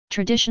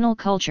Traditional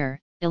culture,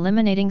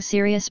 eliminating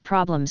serious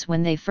problems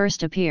when they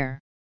first appear.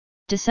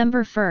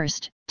 December 1,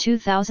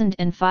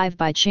 2005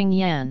 by Qing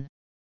Yan.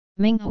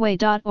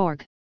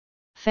 Minghui.org.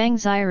 Fang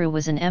Xiru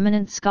was an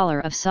eminent scholar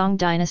of Song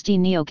dynasty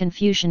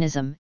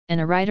Neo-Confucianism, and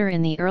a writer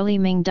in the early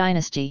Ming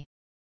dynasty.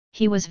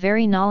 He was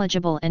very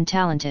knowledgeable and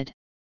talented.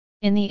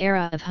 In the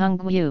era of Hung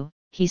Guyu,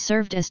 he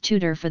served as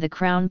tutor for the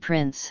crown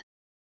prince.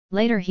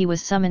 Later he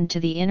was summoned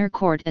to the inner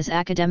court as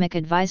academic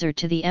advisor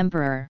to the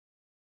emperor.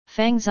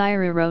 Fang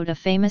Xiru wrote a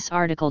famous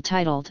article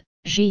titled,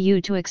 Ji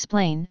Yu to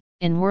explain,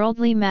 in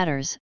worldly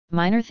matters,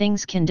 minor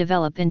things can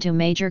develop into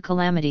major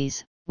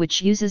calamities,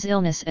 which uses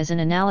illness as an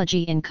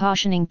analogy in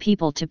cautioning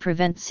people to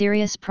prevent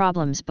serious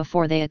problems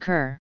before they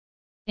occur.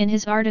 In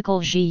his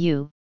article Ji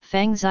Yu,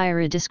 Fang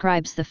Xiru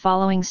describes the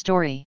following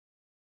story.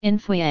 In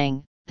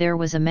Fuyang, there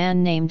was a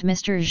man named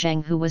Mr.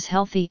 Zheng who was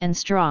healthy and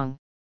strong.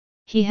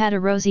 He had a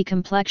rosy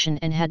complexion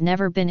and had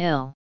never been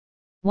ill.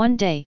 One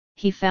day,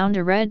 he found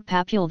a red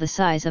papule the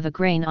size of a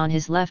grain on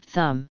his left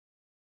thumb.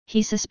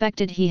 He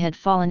suspected he had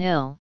fallen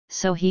ill,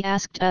 so he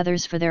asked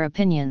others for their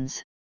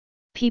opinions.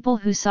 People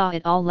who saw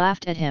it all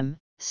laughed at him,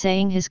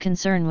 saying his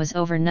concern was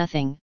over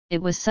nothing,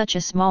 it was such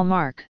a small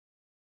mark.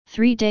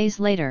 3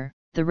 days later,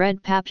 the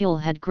red papule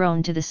had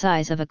grown to the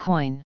size of a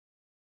coin.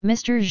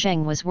 Mr.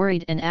 Zheng was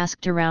worried and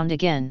asked around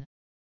again.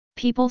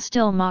 People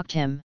still mocked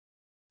him.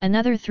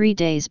 Another 3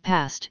 days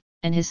passed,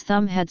 and his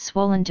thumb had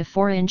swollen to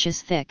 4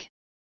 inches thick.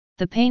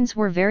 The pains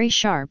were very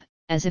sharp,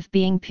 as if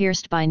being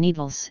pierced by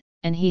needles,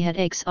 and he had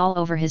aches all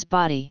over his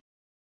body.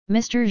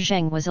 Mr.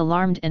 Zheng was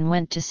alarmed and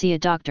went to see a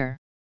doctor.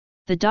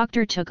 The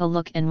doctor took a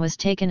look and was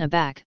taken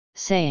aback,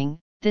 saying,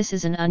 "This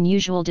is an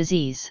unusual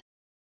disease.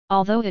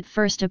 Although it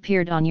first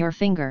appeared on your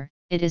finger,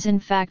 it is in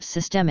fact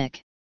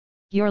systemic.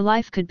 Your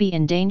life could be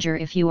in danger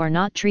if you are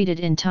not treated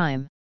in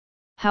time.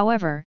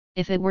 However,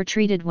 if it were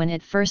treated when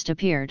it first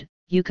appeared,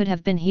 you could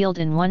have been healed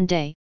in 1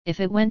 day. If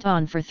it went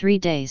on for 3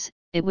 days,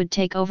 it would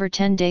take over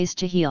 10 days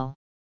to heal.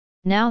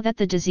 Now that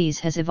the disease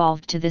has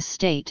evolved to this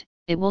state,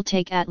 it will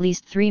take at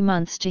least 3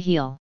 months to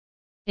heal.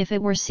 If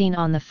it were seen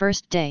on the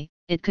first day,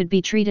 it could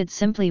be treated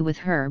simply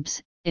with herbs.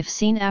 If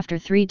seen after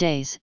 3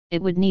 days,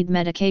 it would need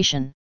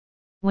medication.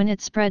 When it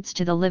spreads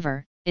to the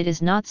liver, it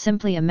is not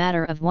simply a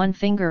matter of 1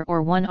 finger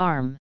or 1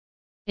 arm.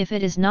 If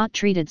it is not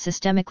treated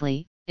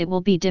systemically, it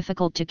will be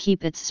difficult to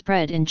keep its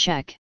spread in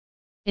check.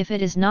 If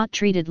it is not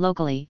treated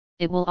locally,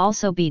 it will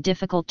also be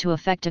difficult to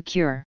effect a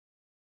cure."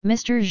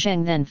 Mr.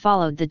 Zheng then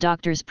followed the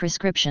doctor's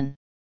prescription.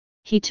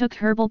 He took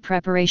herbal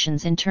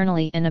preparations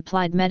internally and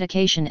applied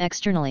medication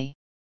externally.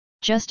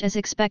 Just as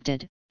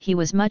expected, he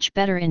was much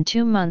better in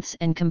 2 months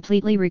and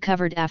completely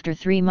recovered after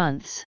 3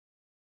 months.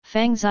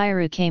 Fang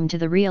Xiru came to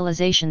the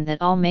realization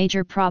that all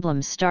major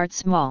problems start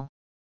small.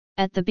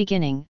 At the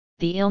beginning,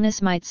 the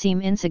illness might seem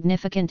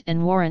insignificant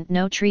and warrant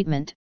no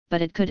treatment,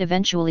 but it could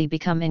eventually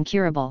become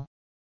incurable.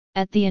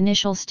 At the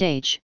initial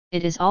stage,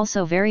 it is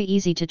also very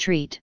easy to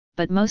treat,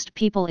 but most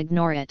people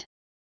ignore it.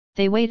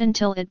 They wait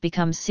until it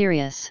becomes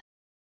serious.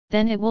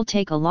 Then it will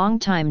take a long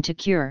time to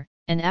cure,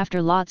 and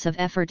after lots of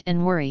effort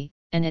and worry,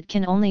 and it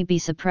can only be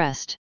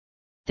suppressed.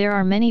 There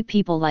are many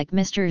people like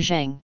Mr.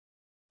 Zheng.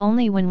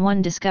 Only when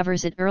one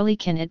discovers it early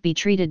can it be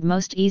treated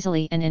most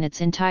easily and in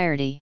its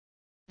entirety.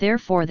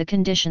 Therefore the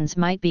conditions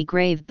might be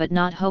grave but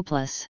not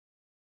hopeless.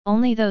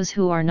 Only those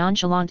who are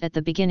nonchalant at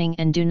the beginning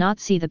and do not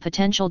see the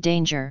potential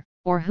danger,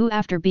 or who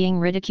after being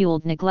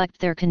ridiculed neglect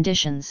their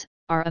conditions,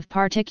 are of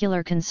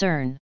particular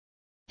concern.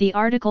 The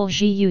article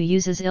Ji Yu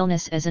uses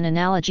illness as an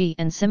analogy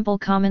and simple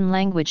common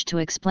language to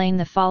explain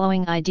the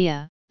following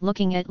idea: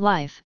 looking at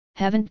life,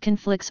 haven't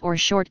conflicts or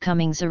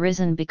shortcomings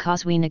arisen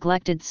because we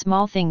neglected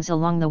small things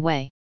along the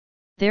way.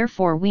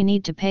 Therefore we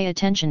need to pay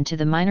attention to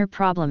the minor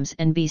problems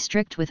and be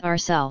strict with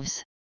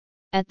ourselves.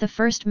 At the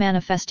first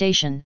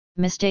manifestation,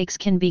 mistakes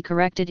can be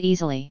corrected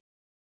easily.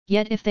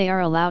 Yet if they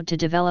are allowed to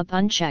develop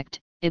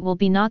unchecked, it will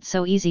be not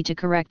so easy to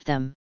correct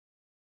them.